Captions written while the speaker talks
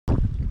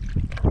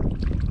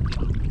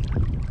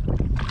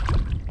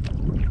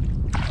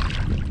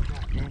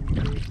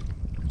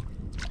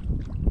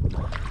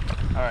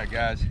Alright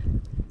guys,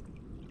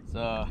 so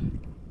I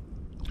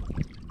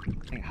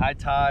think high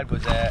tide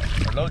was at,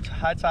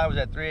 high tide was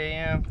at 3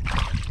 a.m.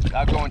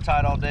 Outgoing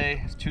tide all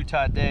day. It's a 2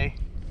 tide day.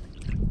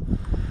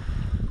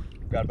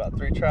 Got about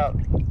 3 trout,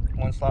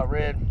 1 slot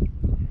red,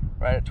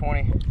 right at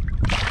 20.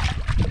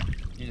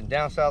 Using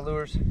down south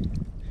lures,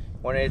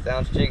 1/8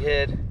 ounce jig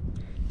head,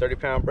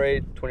 30-pound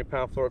braid,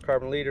 20-pound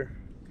fluorocarbon leader.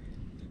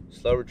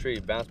 Slow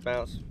retrieve, bounce,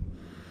 bounce,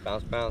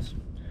 bounce, bounce.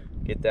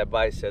 Get that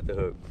bite, set the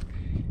hook.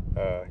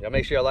 Y'all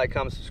make sure y'all like,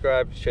 comment,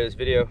 subscribe, share this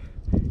video,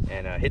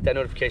 and hit that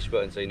notification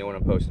button so you know when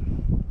I'm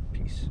posting.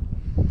 Peace.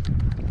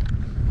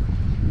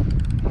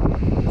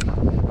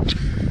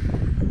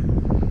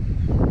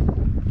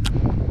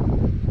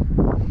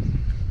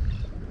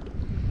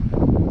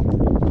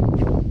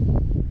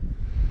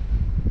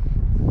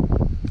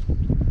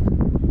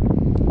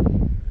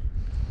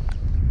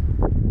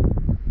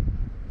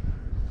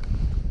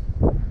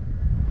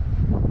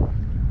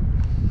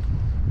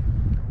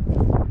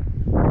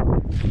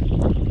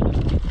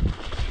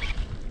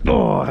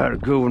 Oh, I had a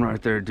good one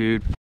right there,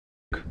 dude.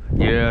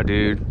 Yeah,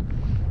 dude.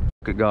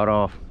 It got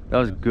off. That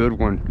was a good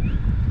one.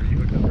 Were you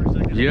hooked up for a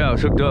second? Yeah, I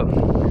was hooked up.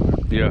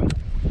 Yeah.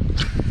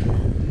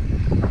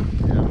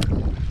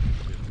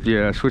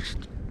 Yeah, I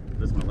switched.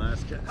 This is my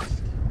last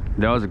cast.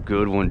 That was a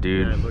good one,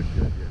 dude. Yeah, it looked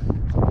good,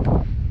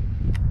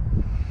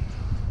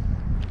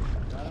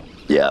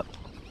 Yeah.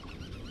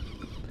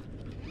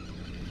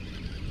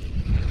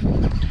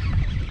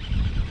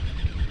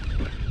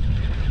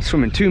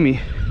 Swimming to me.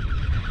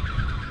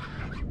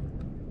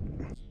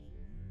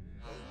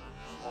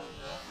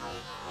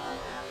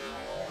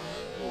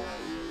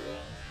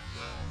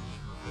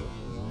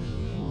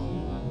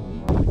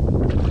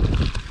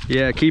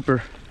 Yeah,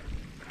 keeper.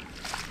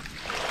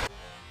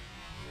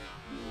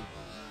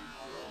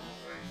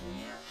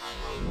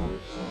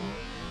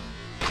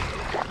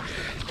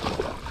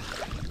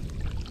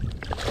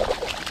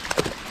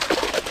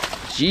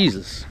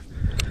 Jesus.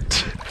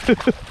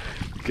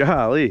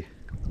 Golly.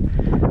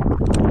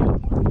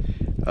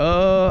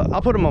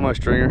 I'll put him on my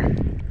stringer.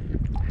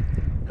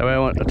 That way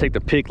I'll take the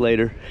pick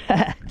later.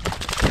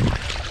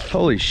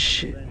 Holy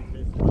shit.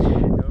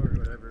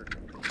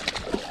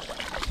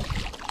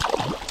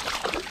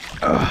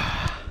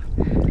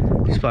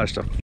 He splashed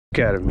the f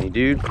out of me,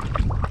 dude.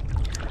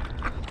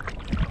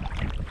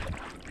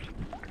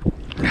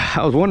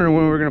 I was wondering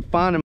when we were gonna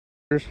find him.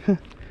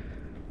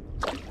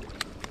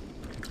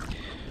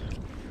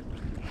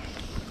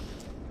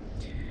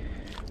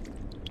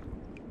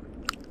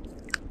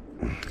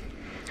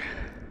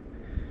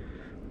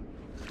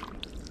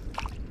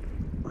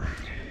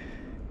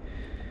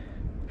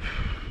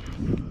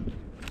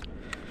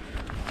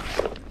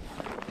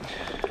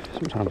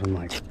 Sometimes I'm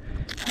like,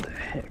 what the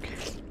heck?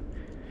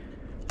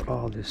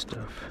 All this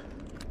stuff.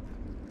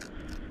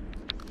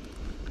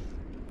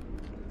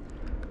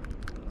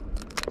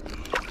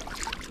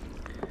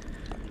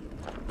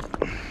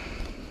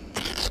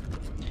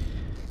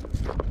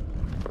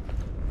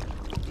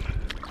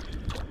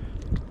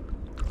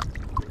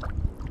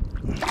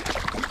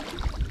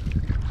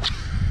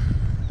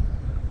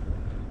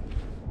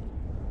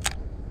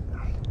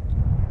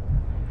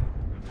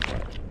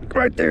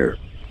 Right there.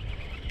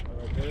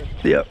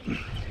 Yep.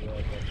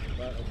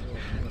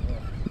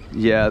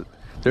 Yeah,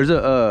 there's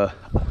a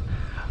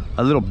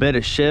little bed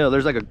of shell.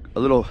 There's like a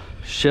little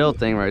shell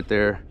thing right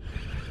there.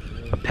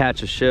 A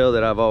patch of shell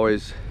that I've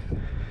always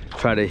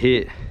tried to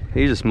hit.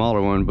 He's a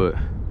smaller one, but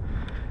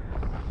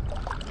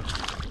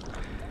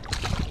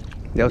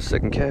that was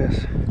second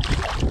cast.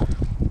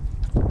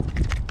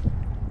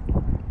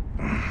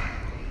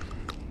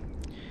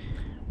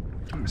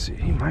 Let me see,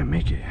 he might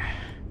make it.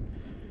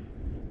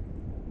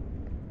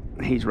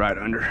 He's right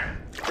under.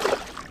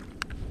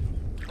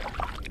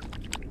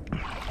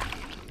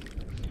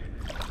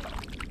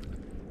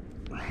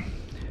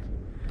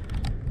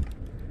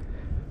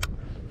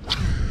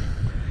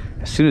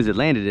 As soon as it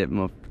landed, it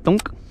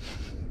thunk.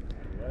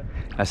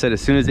 I said as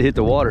soon as it hit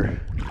the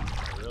water.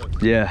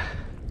 Really? Yeah.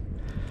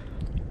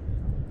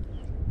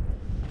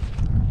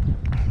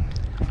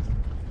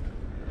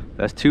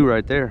 That's 2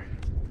 right there.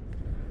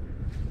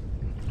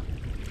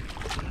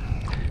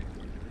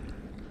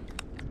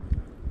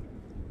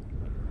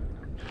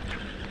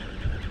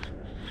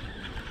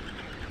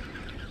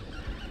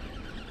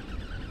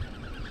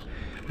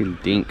 You can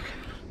dink.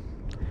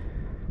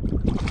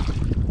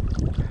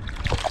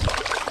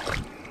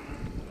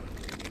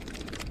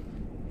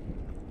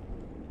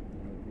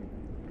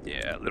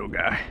 Yeah, little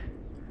guy.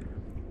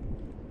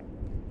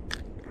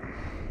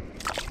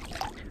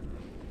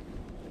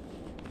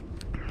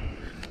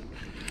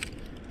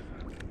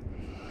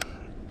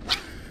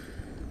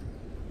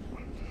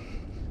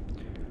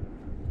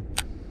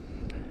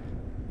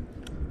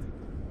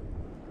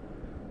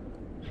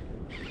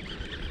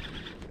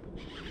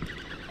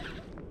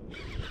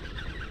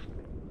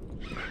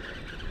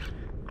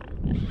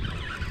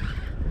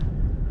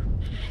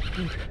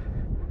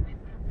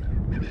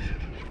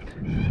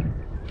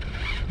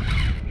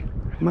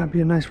 Might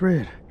be a nice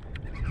red.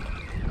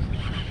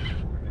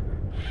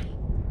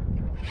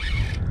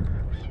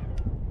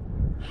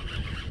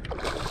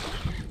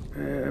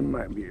 It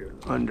might be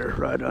under,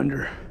 right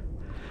under.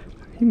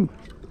 The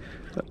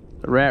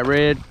rat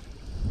red.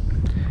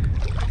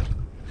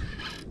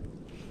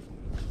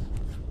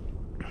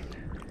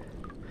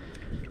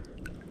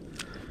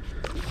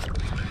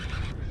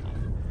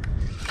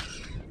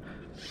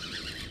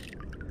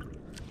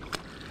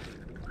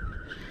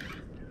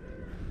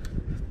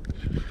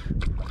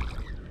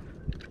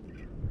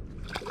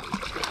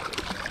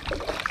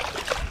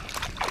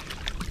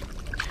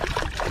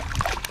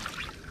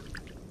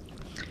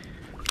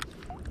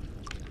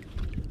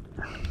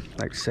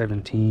 Like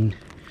 17.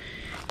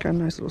 Got a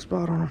nice little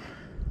spot on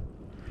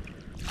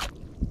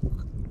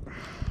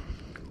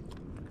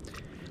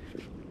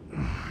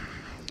him.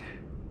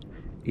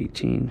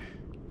 18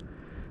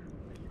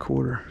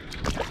 quarter.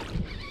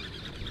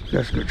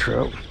 That's a good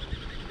trout.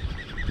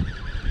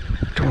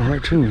 Coming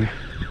right to me.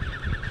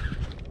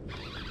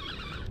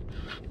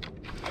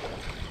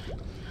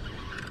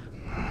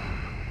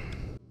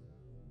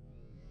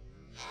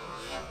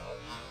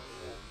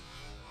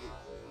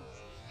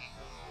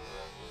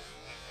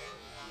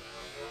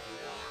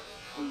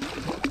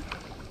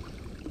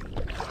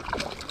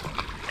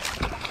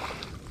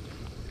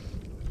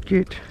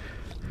 Get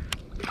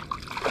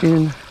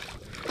in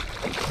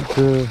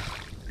the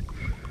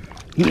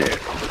net.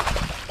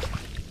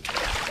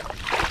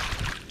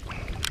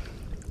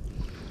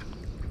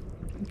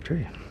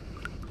 Okay.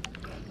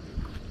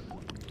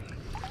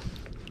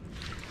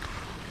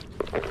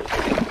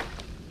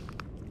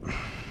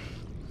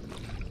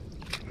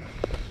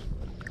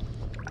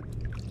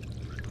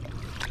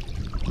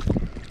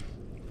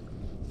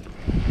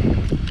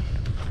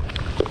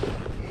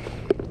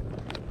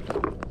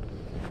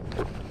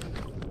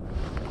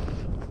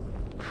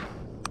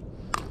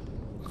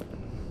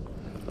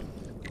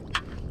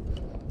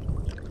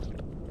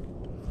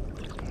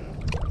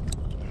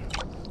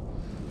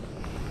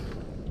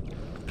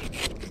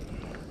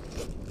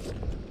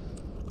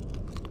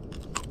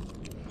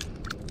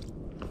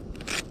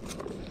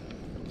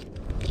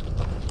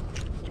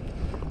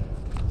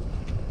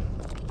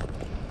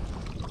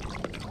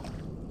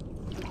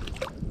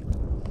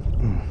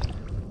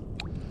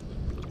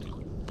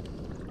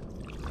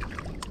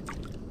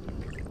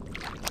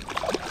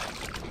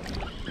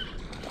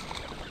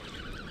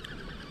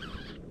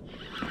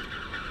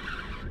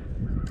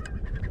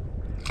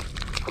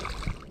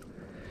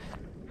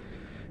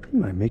 He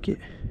might make it.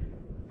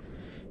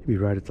 He'll be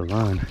right at the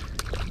line.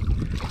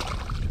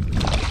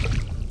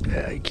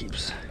 Yeah, he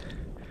keeps.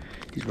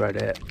 He's right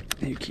at.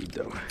 You keep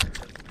though.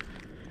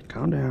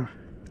 Calm down.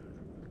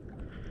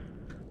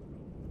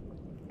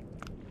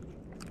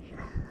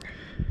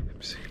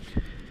 Let's see.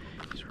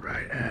 He's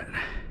right at.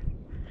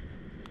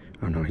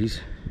 Oh no,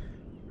 he's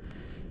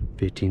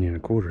 15 and a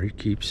quarter. He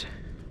keeps.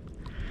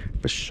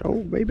 For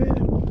sure, baby.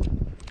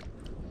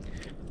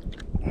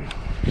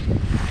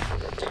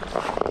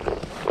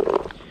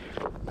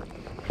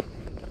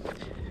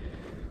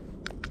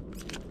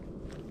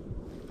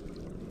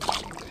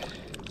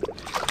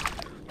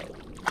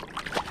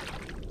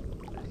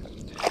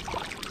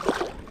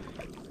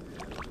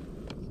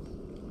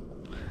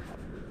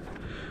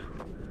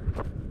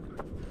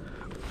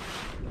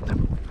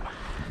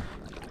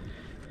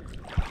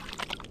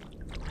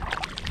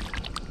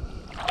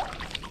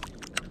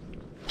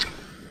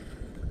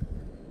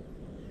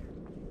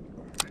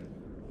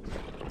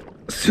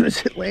 As soon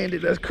as it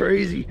landed, that's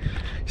crazy. You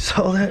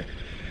saw that?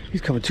 He's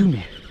coming to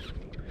me.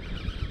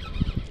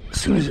 As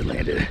soon as it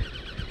landed.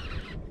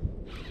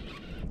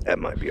 That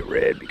might be a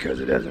red because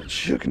it hasn't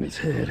shook in its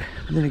head.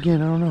 But then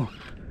again, I don't know.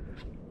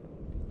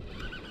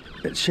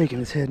 It's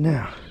shaking its head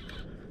now.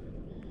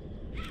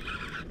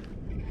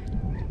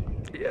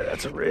 Yeah,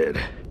 that's a red.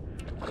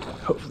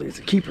 Hopefully it's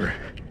a keeper.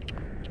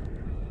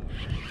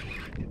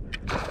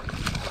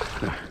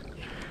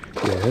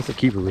 Yeah, that's a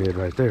keeper red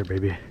right there,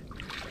 baby.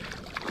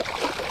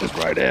 That's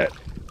right at.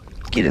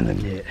 Get in the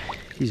net.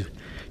 He's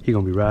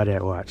gonna be right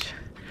at, watch.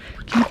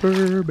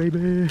 Keeper,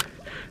 baby.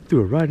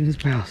 Threw it right in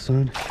his mouth,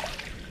 son.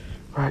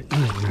 Right in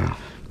his mouth.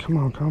 Come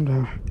on, calm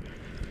down.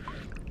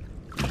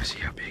 Let me see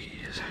how big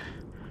he is.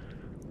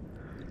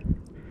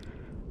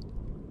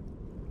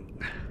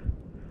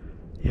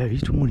 Yeah,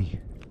 he's 20.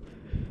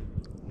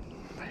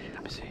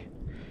 Let me see.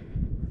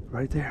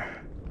 Right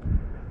there.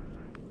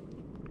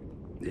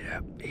 Yeah,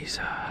 he's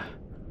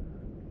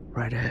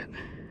right at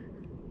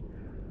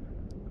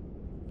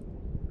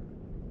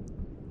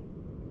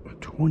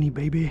 20,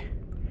 baby.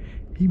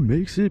 He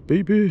makes it,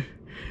 baby.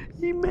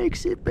 He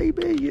makes it,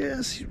 baby.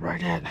 Yes, he's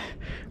right at.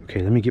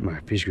 Okay, let me get my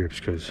fish grips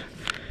because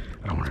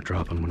I don't want to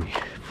drop him when he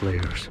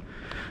flares.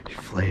 He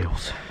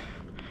flails.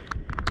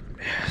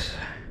 Yes.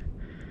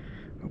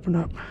 Open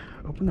up.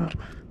 Open up.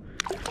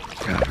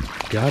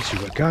 Got you.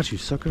 I got you,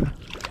 sucker.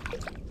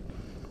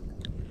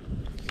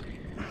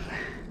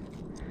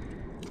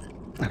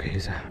 Okay,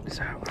 he's out. He's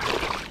out.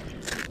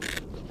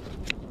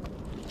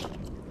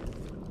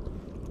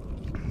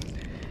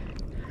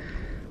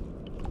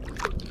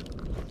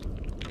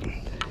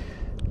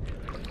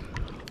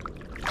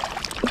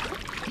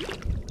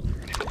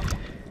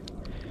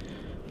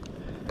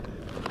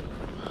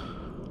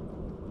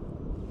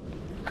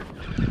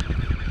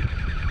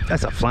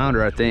 That's a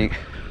flounder, I think.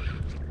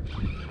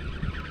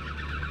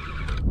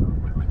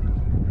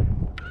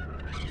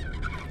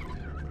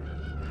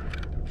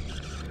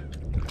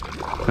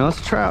 No, it's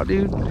a trout,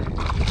 dude.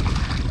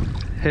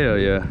 Hell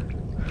yeah.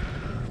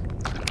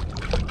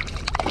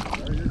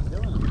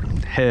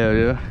 Hell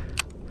yeah.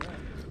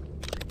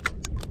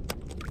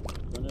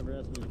 Don't ever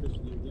ask me to fish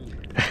with you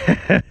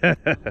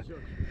again.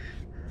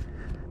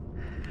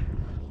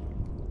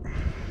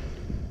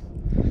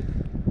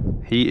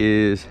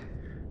 He is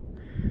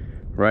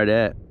right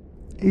at,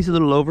 he's a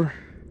little over.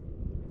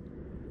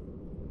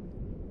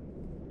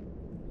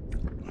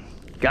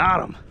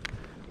 Got him.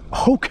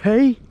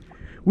 Okay,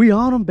 we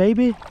on him,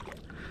 baby.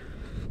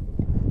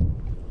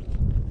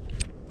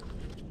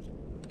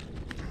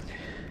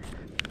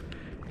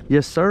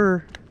 Yes,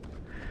 sir.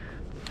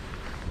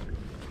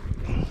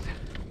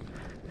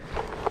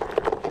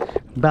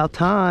 About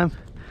time.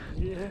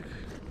 Yeah.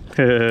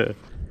 Yes,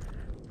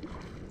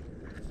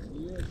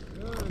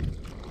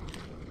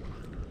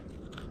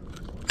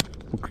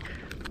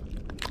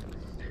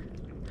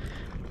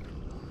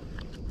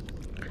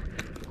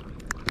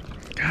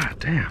 God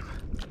damn.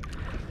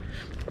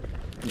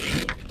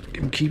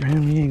 Keep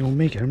him, he ain't gonna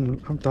make it.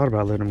 I'm thought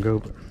about letting him go,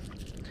 but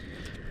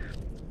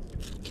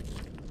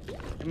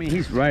I mean,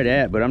 he's right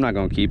at, but I'm not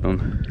gonna keep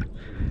him.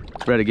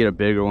 Try to get a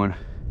bigger one.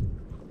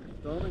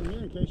 Throw him in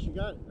here in case you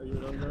got it. Are you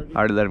already? I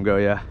already let him go,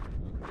 yeah.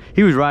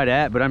 He was right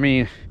at, but I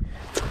mean,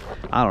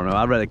 I don't know.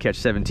 I'd rather catch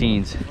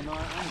 17s. Well, no,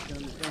 I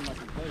understand like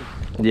you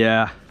play.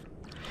 Yeah.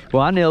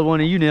 Well, I nailed one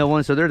and you nailed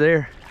one, so they're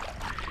there.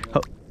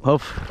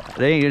 Hope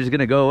they ain't just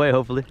gonna go away.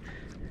 Hopefully.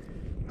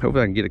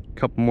 Hopefully I can get a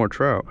couple more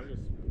trout.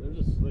 They're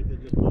just slick. They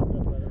just popped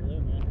up right over there,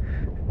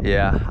 man.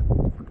 Yeah,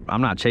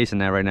 I'm not chasing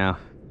that right now.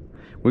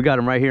 We got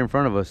them right here in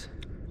front of us.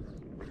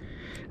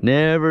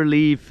 Never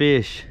leave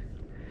fish.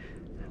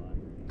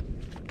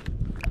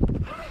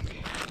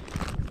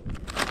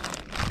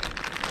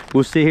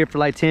 We'll sit here for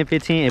like 10,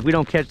 15. If we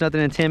don't catch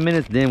nothing in 10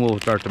 minutes, then we'll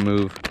start to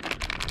move.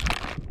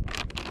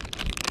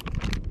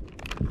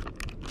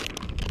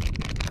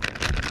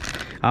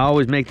 I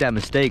always make that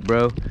mistake,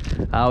 bro.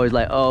 I always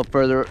like, oh,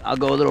 further, I'll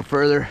go a little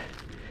further.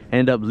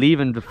 End up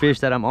leaving the fish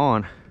that I'm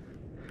on.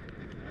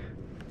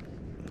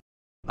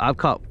 I've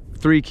caught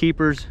 3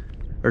 keepers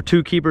or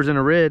 2 keepers in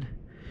a red.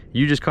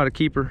 You just caught a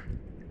keeper.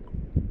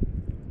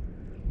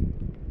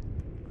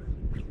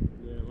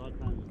 Yeah, a lot of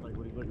times it's like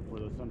what he's looking for.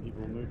 Though some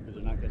people will move because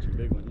they're not catching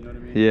big ones. You know what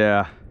I mean?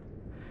 Yeah.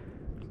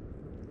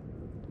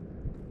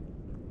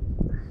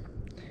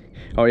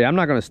 Oh yeah, I'm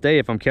not gonna stay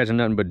if I'm catching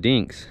nothing but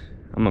dinks.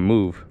 I'm gonna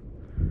move.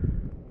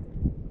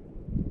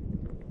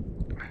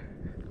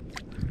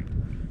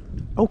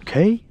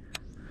 Okay.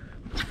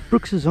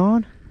 Brooks is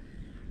on.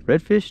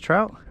 Redfish,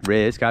 trout?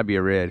 Red, it's gotta be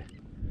a red.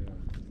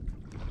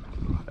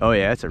 Oh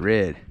yeah, it's a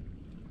red.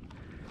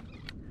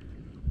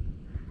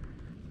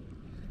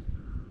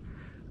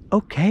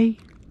 Okay.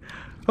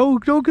 Oh,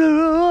 don't get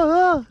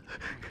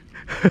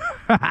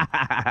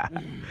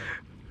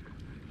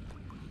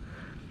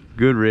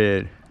Good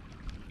red.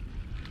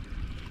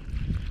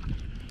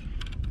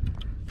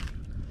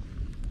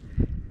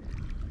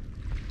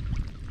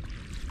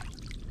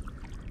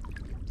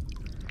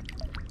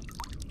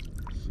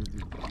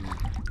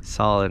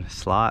 Solid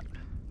slot.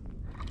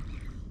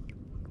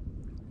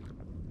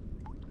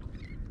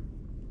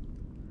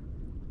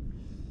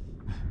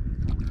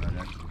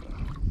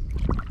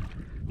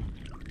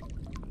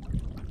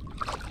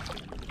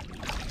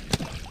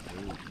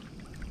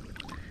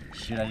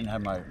 Shit, I didn't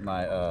have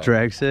my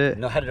Drag set.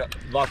 No, I had it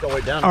locked all the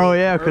way down. Oh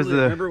yeah, because the.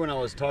 Remember when I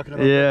was talking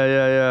about Yeah, that?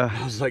 yeah, yeah.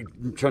 I was like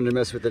trying to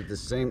mess with it the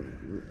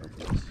same.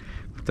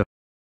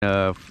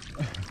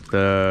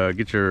 The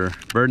get your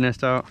bird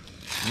nest out.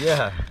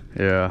 Yeah.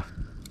 Yeah.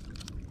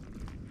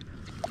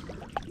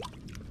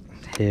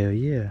 Hell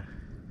yeah.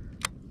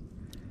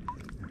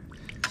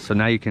 So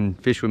now you can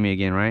fish with me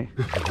again, right?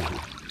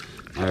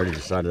 I already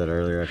decided that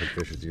earlier. I could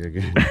fish with you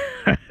again.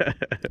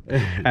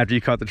 After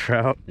you caught the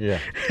trout? Yeah.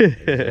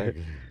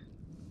 Exactly.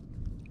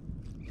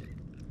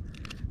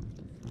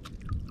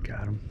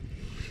 Got him.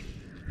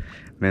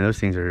 Man, those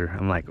things are,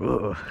 I'm like,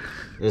 ugh.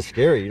 It's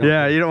scary. You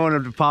Yeah, you don't want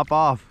them to pop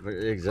off. But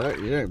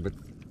exactly. Yeah, but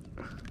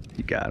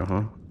You got him,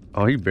 huh?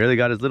 Oh, he barely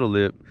got his little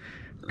lip.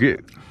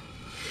 Good.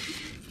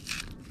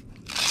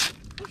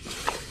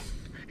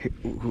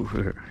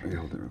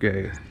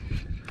 Okay.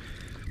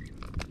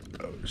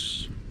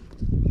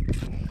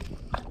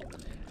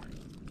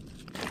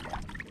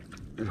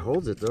 it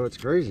holds it though. It's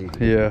crazy.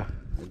 Yeah.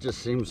 It just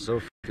seems so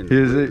fucking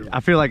Is weird. it? I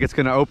feel like it's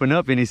gonna open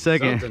up any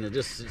second. Something. It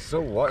just it's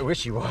so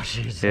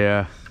wishy-washy.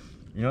 Yeah.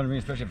 You know what I mean?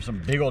 Especially for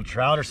some big old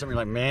trout or something.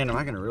 You're like, man, am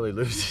I gonna really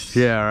lose this?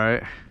 Yeah,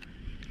 right.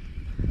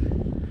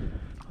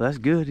 Well, that's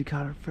good. He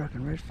caught a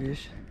fucking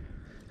redfish.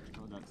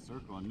 Oh, that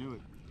circle, I knew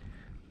it.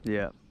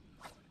 Yeah.